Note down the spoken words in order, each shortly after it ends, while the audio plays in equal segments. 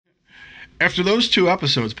After those two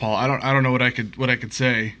episodes, Paul, I don't know what I could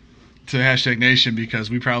say to hashtag Nation because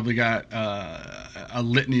we probably got a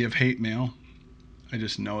litany of hate mail. I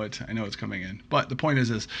just know it. I know it's coming in. But the point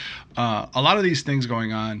is a lot of these things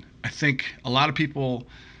going on. I think a lot of people,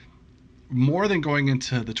 more than going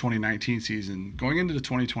into the 2019 season, going into the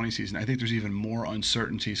 2020 season, I think there's even more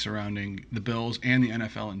uncertainty surrounding the Bills and the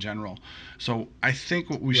NFL in general. So I think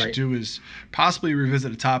what we should Right. do is possibly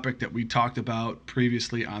revisit a topic that we talked about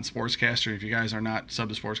previously on Sportscaster. If you guys are not sub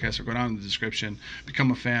to Sportscaster, go down in the description,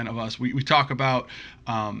 become a fan of us. We talk about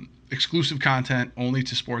exclusive content only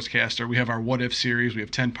to Sportscaster. We have our What If series. We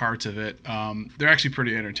have 10 parts of it. They're actually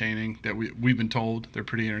pretty entertaining. We've been told they're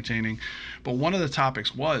pretty entertaining. But one of the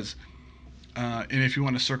topics was, and if you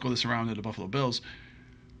want to circle this around to the Buffalo Bills,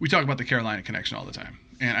 we talk about the Carolina connection all the time,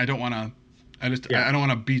 and I don't want to. Yeah. I don't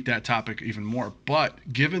want to beat that topic even more. But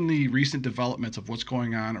given the recent developments of what's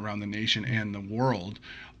going on around the nation and the world,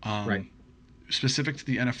 Right. specific to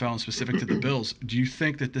the NFL and specific to the Bills, do you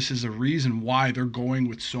think that this is a reason why they're going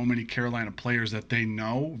with so many Carolina players that they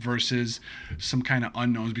know versus some kind of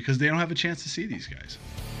unknowns because they don't have a chance to see these guys?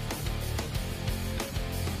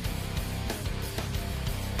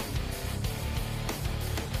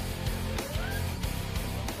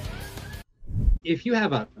 If you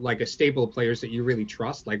have a stable of players that you really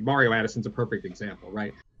trust, like Mario Addison's a perfect example,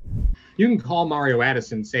 right? You can call Mario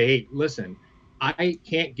Addison and say, hey, listen, I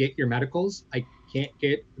can't get your medicals. I can't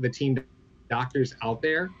get the team doctors out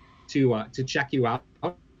there to check you out.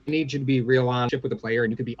 I need you to be real honest with the player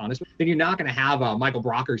and you can be honest. Then you're not going to have a Michael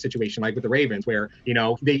Brocker situation like with the Ravens where,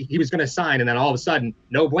 he was going to sign and then all of a sudden,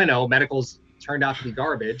 no bueno, medicals turned out to be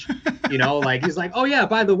garbage. Like he's like, oh yeah,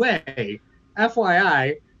 by the way,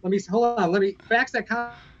 FYI, let me fax that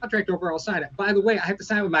contract over. I'll sign it. By the way, I have to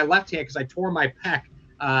sign it with my left hand because I tore my pec,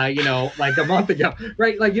 like a month ago,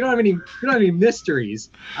 right? Like you don't have any mysteries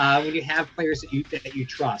when you have players that you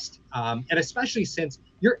trust, and especially since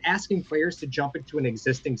you're asking players to jump into an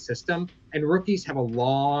existing system, and rookies have a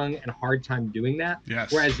long and hard time doing that.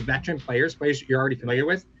 Yes. Whereas veteran players you're already familiar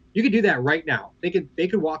with, you could do that right now. They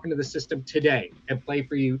could walk into the system today and play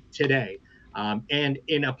for you today. And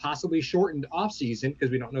in a possibly shortened offseason,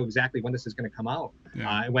 because we don't know exactly when this is going to come out,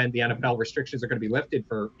 when the NFL restrictions are going to be lifted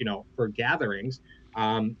for gatherings,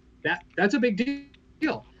 that's a big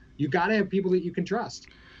deal. You got to have people that you can trust.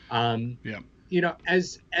 Yeah.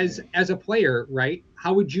 As a player, right?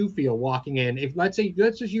 How would you feel walking in? If let's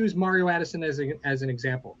just use Mario Addison as an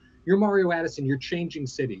example. You're Mario Addison. You're changing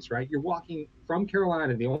cities, right? You're walking from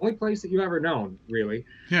Carolina, the only place that you've ever known, really.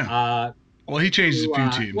 Yeah. Well, he changed a few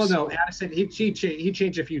teams. Well, no, Addison, he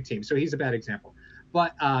changed a few teams, so he's a bad example.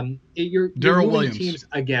 But you're Darrell moving Williams teams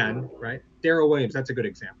again, right? Darrell Williams, that's a good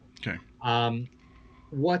example. Okay.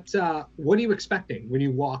 What are you expecting when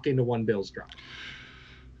you walk into one Bills drop?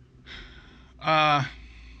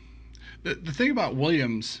 The thing about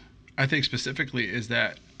Williams, I think specifically, is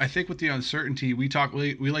that I think with the uncertainty, we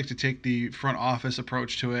like to take the front office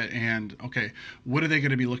approach to it. And okay, what are they going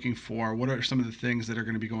to be looking for? What are some of the things that are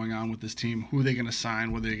going to be going on with this team? Who are they going to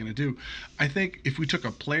sign? What are they going to do? I think if we took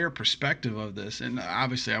a player perspective of this, and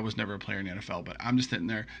obviously I was never a player in the NFL, but I'm just sitting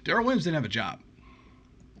there. Darrell Williams didn't have a job.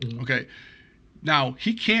 Mm-hmm. Okay, now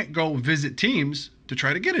he can't go visit teams to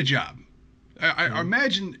try to get a job. I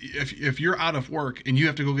imagine if you're out of work and you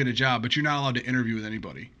have to go get a job, but you're not allowed to interview with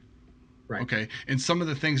anybody. Right. Okay. And some of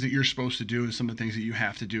the things that you're supposed to do and some of the things that you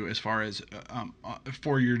have to do as far as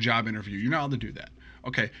for your job interview, you're not allowed to do that.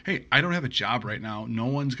 Okay. Hey, I don't have a job right now. No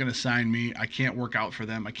one's going to sign me. I can't work out for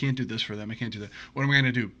them. I can't do this for them. I can't do that. What am I going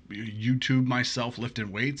to do? YouTube myself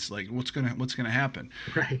lifting weights? Like what's going to happen?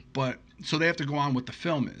 Right. But so they have to go on what the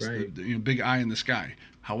film is, right. the big eye in the sky.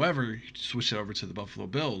 However, switch it over to the Buffalo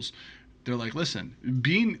Bills. They're like, listen,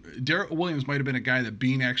 Darrell Williams might have been a guy that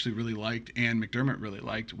Bean actually really liked and McDermott really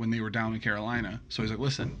liked when they were down in Carolina. So he's like,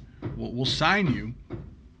 listen, we'll sign you.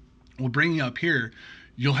 We'll bring you up here.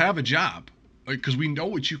 You'll have a job because we know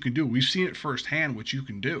what you can do. We've seen it firsthand what you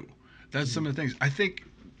can do. That's some of the things. I think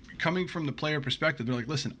coming from the player perspective, they're like,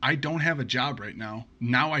 listen, I don't have a job right now.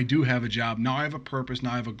 Now I do have a job. Now I have a purpose.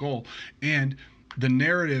 Now I have a goal. And the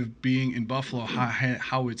narrative being in Buffalo,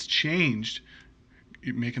 how it's changed,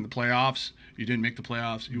 making the playoffs. You didn't make the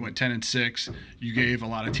playoffs. You went 10-6. You gave a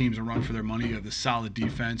lot of teams a run for their money. You have this solid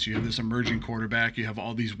defense. You have this emerging quarterback. You have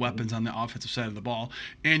all these weapons on the offensive side of the ball,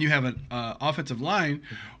 and you have an offensive line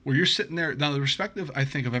where you're sitting there. Now, the perspective I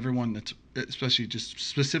think of everyone that's especially just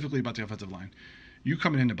specifically about the offensive line. You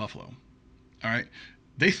coming into Buffalo, all right?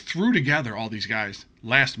 They threw together all these guys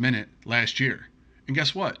last minute last year, and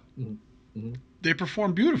guess what? Mm-hmm. They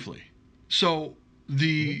performed beautifully. So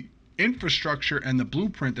the infrastructure and the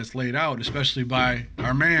blueprint that's laid out, especially by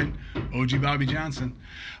our man OG Bobby Johnson.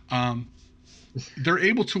 Um, they're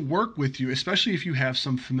able to work with you, especially if you have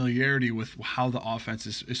some familiarity with how the offense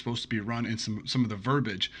is supposed to be run and some of the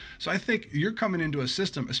verbiage. So I think you're coming into a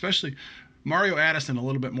system, especially Mario Addison a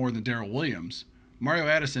little bit more than Darrell Williams. Mario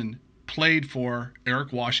Addison played for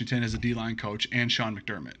Eric Washington as a D-line coach and Sean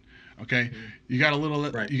McDermott. Okay, you got a little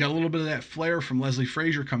bit of that flair from Leslie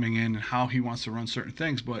Frazier coming in and how he wants to run certain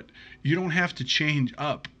things, but you don't have to change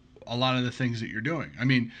up a lot of the things that you're doing. I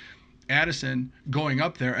mean, Addison going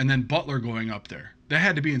up there and then Butler going up there. That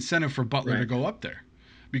had to be incentive for Butler to go up there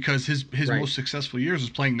because his most successful years was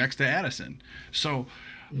playing next to Addison. So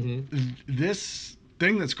this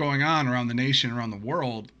thing that's going on around the nation, around the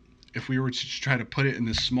world, if we were to try to put it in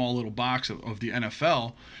this small little box of the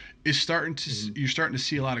NFL, is starting to you're starting to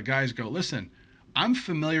see a lot of guys go, listen, I'm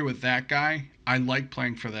familiar with that guy. I like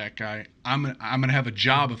playing for that guy. I'm gonna have a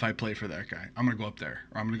job if I play for that guy. I'm gonna go up there,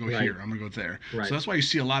 or I'm gonna go here, I'm gonna go there. Right. So that's why you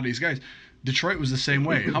see a lot of these guys. Detroit was the same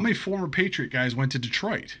way. How many former Patriot guys went to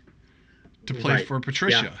Detroit to play for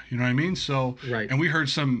Patricia? Yeah. You know what I mean? So and we heard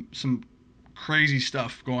some crazy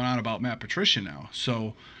stuff going on about Matt Patricia now.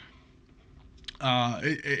 So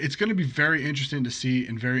it's going to be very interesting to see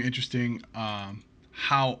and very interesting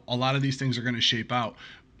how a lot of these things are going to shape out.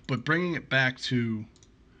 But bringing it back to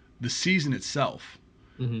the season itself,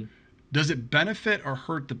 does it benefit or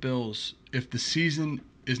hurt the Bills if the season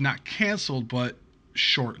is not canceled but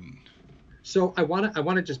shortened? So I want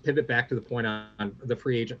to just pivot back to the point on the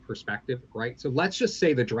free agent perspective, right? So let's just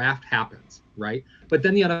say the draft happens, right? But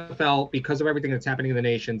then the NFL, because of everything that's happening in the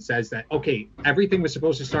nation, says that, okay, everything was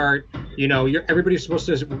supposed to start, everybody's supposed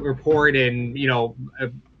to report in,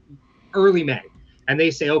 early May. And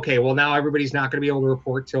they say, okay, well, now everybody's not going to be able to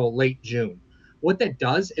report till late June. What that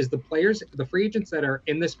does is the players, the free agents that are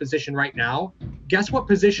in this position right now, guess what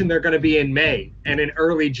position they're going to be in May and in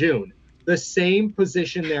early June? The same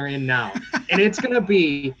position they're in now. And it's going to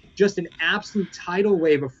be just an absolute tidal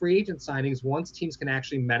wave of free agent signings once teams can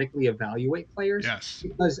actually medically evaluate players. Yes.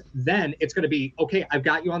 Because then it's going to be, okay, I've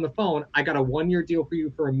got you on the phone. I got a 1-year deal for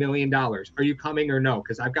you for $1 million. Are you coming or no?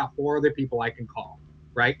 Because I've got 4 other people I can call.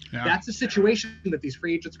 Right? Yeah. That's the situation that these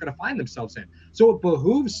free agents are going to find themselves in. So it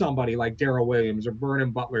behooves somebody like Darrell Williams or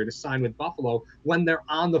Vernon Butler to sign with Buffalo when they're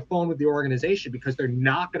on the phone with the organization, because they're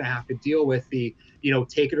not going to have to deal with the,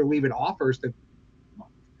 take it or leave it offers that,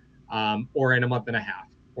 or in a month and a half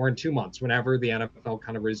or in 2 months, whenever the NFL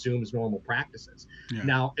kind of resumes normal practices. Yeah.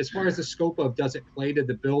 Now, as far as the scope of does it play to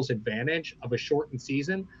the Bills' advantage of a shortened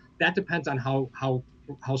season, that depends on how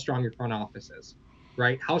strong your front office is.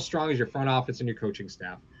 Right? How strong is your front office and your coaching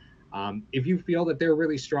staff? If you feel that they're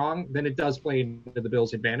really strong, then it does play into the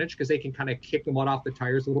Bills' advantage because they can kind of kick the mud off the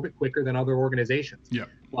tires a little bit quicker than other organizations. Yeah.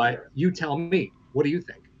 But you tell me, what do you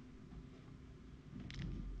think?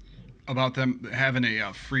 About them having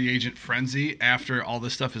a free agent frenzy after all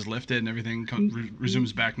this stuff is lifted and everything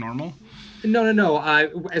resumes back normal? No.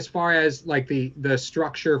 As far as like the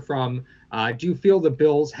structure from, do you feel the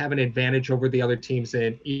Bills have an advantage over the other teams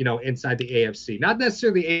inside the AFC? Not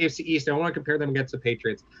necessarily the AFC East. I don't want to compare them against the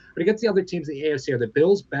Patriots, but against the other teams in the AFC. Are the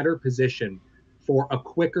Bills better positioned for a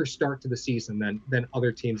quicker start to the season than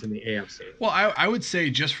other teams in the AFC? Well, I would say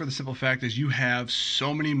just for the simple fact is you have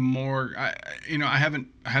so many more. I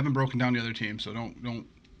haven't broken down the other teams, so don't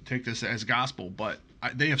take this as gospel. But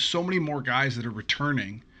they have so many more guys that are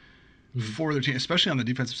returning for their team, especially on the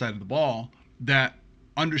defensive side of the ball, that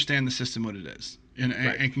understand the system what it is and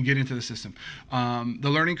can get into the system. The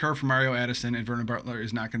learning curve for Mario Addison and Vernon Butler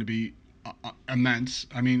is not going to be immense.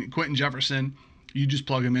 I mean, Quentin Jefferson, you just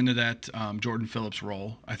plug him into that Jordan Phillips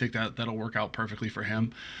role. I think that'll work out perfectly for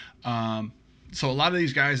him. So a lot of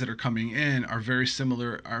these guys that are coming in are very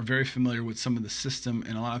familiar with some of the system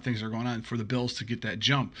and a lot of things that are going on for the Bills to get that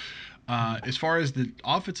jump. As far as the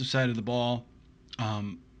offensive side of the ball,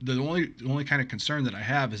 the only kind of concern that I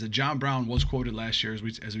have is that John Brown was quoted last year, as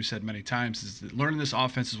we said many times, is that learning this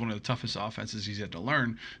offense is one of the toughest offenses he's had to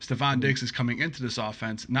learn. Stephon Diggs is coming into this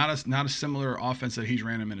offense, not a similar offense that he's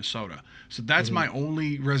ran in Minnesota. So that's my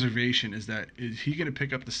only reservation, is he going to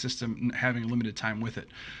pick up the system having limited time with it?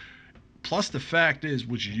 Plus the fact is,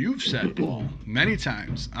 which you've said, Paul, many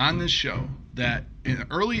times on this show, that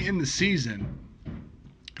early in the season,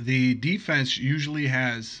 the defense usually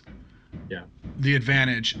has the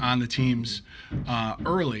advantage on the teams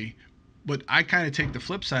early. But I kind of take the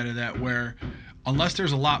flip side of that, where unless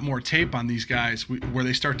there's a lot more tape on these guys where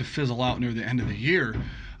they start to fizzle out near the end of the year,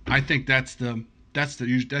 I think that's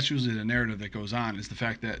usually the narrative that goes on, is the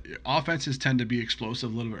fact that offenses tend to be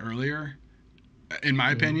explosive a little bit earlier, in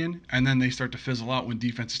my opinion, and then they start to fizzle out when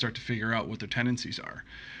defenses start to figure out what their tendencies are.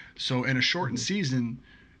 So in a shortened season,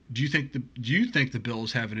 do you think the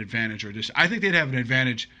Bills have an advantage or just? I think they'd have an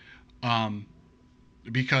advantage, um,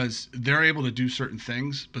 because they're able to do certain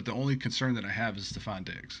things. But the only concern that I have is Stephon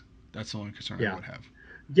Diggs. That's the only concern I Yeah. would have.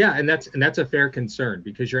 Yeah, and that's a fair concern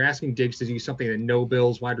because you're asking Diggs to do something that no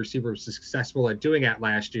Bills wide receiver was successful at doing at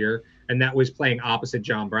last year, and that was playing opposite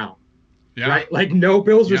John Brown. Yeah. Right? Like no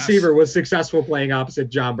Bills Yes. receiver was successful playing opposite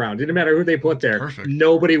John Brown. Didn't matter who they put there. Perfect.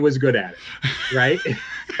 Nobody was good at it. Right?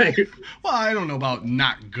 Well, I don't know about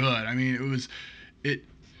not good. I mean, it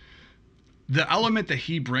the element that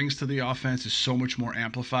he brings to the offense is so much more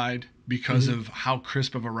amplified because of how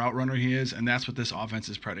crisp of a route runner he is, and that's what this offense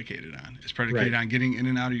is predicated on. It's predicated on getting in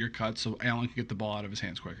and out of your cuts so Allen can get the ball out of his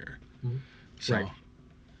hands quicker. So, Right.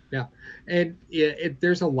 Yeah, and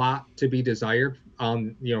there's a lot to be desired,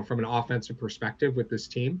 from an offensive perspective with this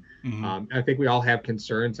team. I think we all have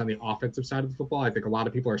concerns on the offensive side of the football. I think a lot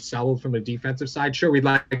of people are settled from the defensive side. Sure, we'd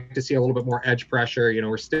like to see a little bit more edge pressure.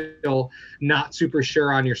 We're still not super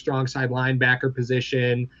sure on your strong side linebacker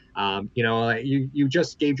position. You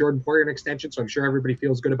just gave Jordan Poyer an extension, so I'm sure everybody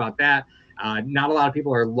feels good about that. Not a lot of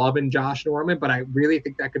people are loving Josh Norman, but I really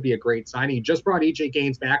think that could be a great signing. He just brought EJ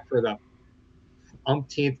Gaines back for the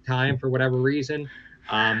umpteenth time for whatever reason.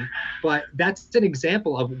 But that's an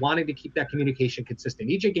example of wanting to keep that communication consistent.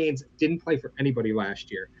 EJ Gaines didn't play for anybody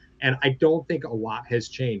last year, and I don't think a lot has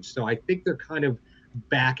changed. So I think they're kind of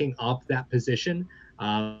backing up that position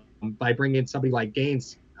by bringing in somebody like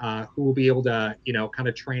Gaines, who will be able to, kind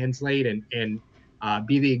of translate and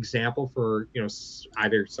be the example for,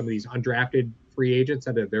 either some of these undrafted free agents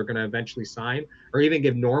that they're going to eventually sign, or even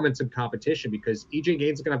give Norman some competition because EJ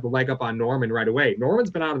Gaines is going to have the leg up on Norman right away. Norman's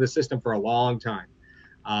been out of the system for a long time.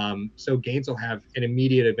 So Gaines will have an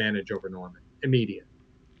immediate advantage over Norman. Immediate.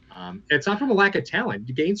 It's not from a lack of talent.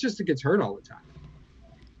 Gaines just gets hurt all the time.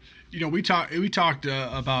 We talked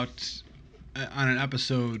about on an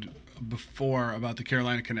episode before about the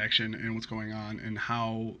Carolina connection and what's going on and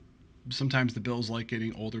how sometimes the Bills like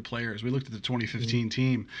getting older players. We looked at the 2015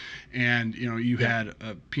 team, and you had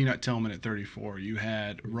Peanut Tillman at 34, you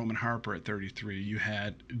had Roman Harper at 33, you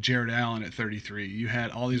had Jared Allen at 33, you had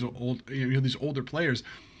all these these older players.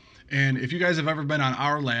 And if you guys have ever been on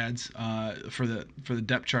Our Lads for the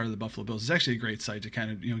depth chart of the Buffalo Bills, it's actually a great site to kind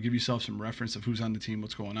of give yourself some reference of who's on the team,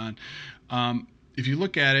 what's going on. If you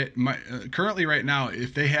look at it, currently right now,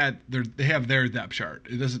 if they have their depth chart,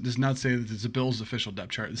 it does not say that it's the Bills' official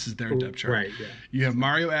depth chart. This is their depth chart. Right. Yeah. You have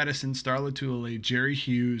Mario Addison, Star Lotulelei, Jerry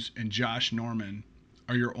Hughes, and Josh Norman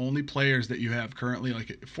are your only players that you have currently,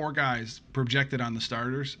 like 4 guys projected on the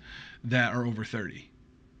starters that are over 30.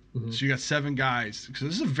 So you got 7 guys. So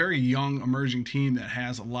this is a very young, emerging team that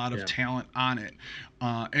has a lot of talent on it.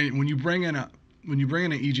 And when you bring in an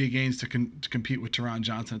EJ Gaines to compete with Teron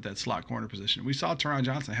Johnson at that slot corner position, we saw Teron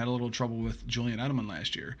Johnson had a little trouble with Julian Edelman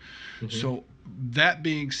last year. So that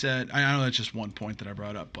being said, I know that's just one point that I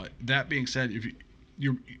brought up, but that being said, if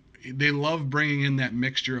they love bringing in that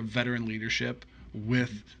mixture of veteran leadership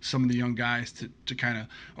with some of the young guys to kind of,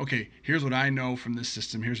 okay, here's what I know from this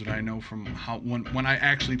system, here's what I know from how when I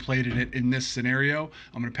actually played it in this scenario,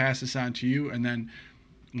 I'm going to pass this on to you, and then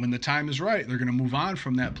when the time is right, they're going to move on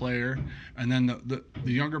from that player, and then the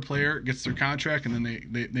younger player gets their contract, and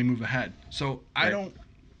then they move ahead. So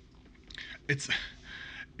it's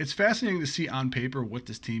fascinating to see on paper what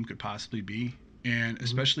this team could possibly be, and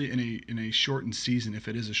especially in a shortened season, if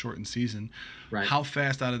it is a shortened season, how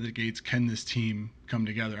fast out of the gates can this team come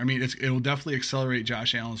together? I mean, it will definitely accelerate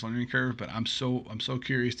Josh Allen's learning curve, but I'm so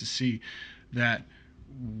curious to see that.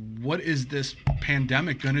 What is this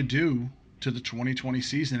pandemic going to do to the 2020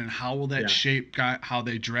 season, and how will that shape how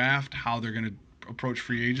they draft, how they're going to approach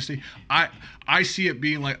free agency? I see it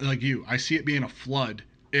being like you. I see it being a flood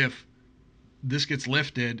if this gets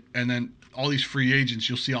lifted, and then all these free agents,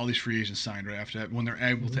 you'll see all these free agents signed right after that when they're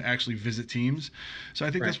able to actually visit teams. So I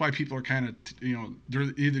think that's why people are kind of,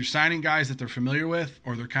 they're either signing guys that they're familiar with,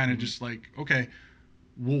 or they're kind of just like, okay,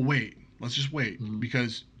 we'll wait. Let's just wait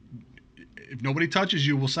because if nobody touches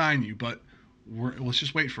you, we'll sign you. But let's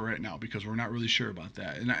just wait for right now because we're not really sure about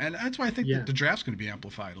that. And that's why I think that the draft's going to be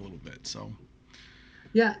amplified a little bit. So.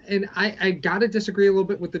 Yeah, and I got to disagree a little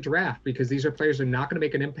bit with the draft because these are players that are not going to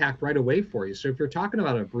make an impact right away for you. So if you're talking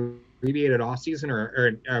about an abbreviated offseason or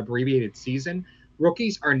an abbreviated season,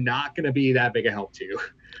 rookies are not going to be that big a help to you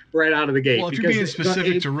right out of the gate. Well, if you're being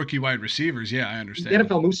specific to rookie wide receivers, I understand. The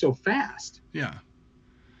NFL moves so fast. Yeah.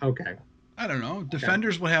 Okay. I don't know.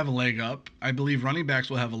 Defenders will have a leg up. I believe running backs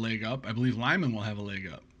will have a leg up. I believe linemen will have a leg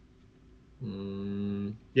up.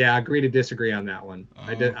 Yeah, I agree to disagree on that one.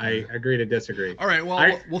 I agree to disagree. All right,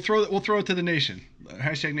 well, we'll throw it to the nation.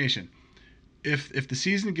 #nation. if the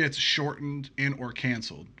season gets shortened and or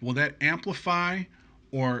canceled, will that amplify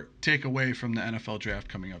or take away from the NFL draft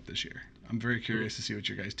coming up this year? I'm very curious to see what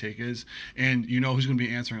your guys' take is, and you know who's going to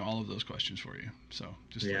be answering all of those questions for you. So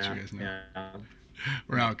just to let Yeah, you guys know. yeah.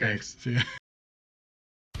 We're out, guys. Thanks. See ya.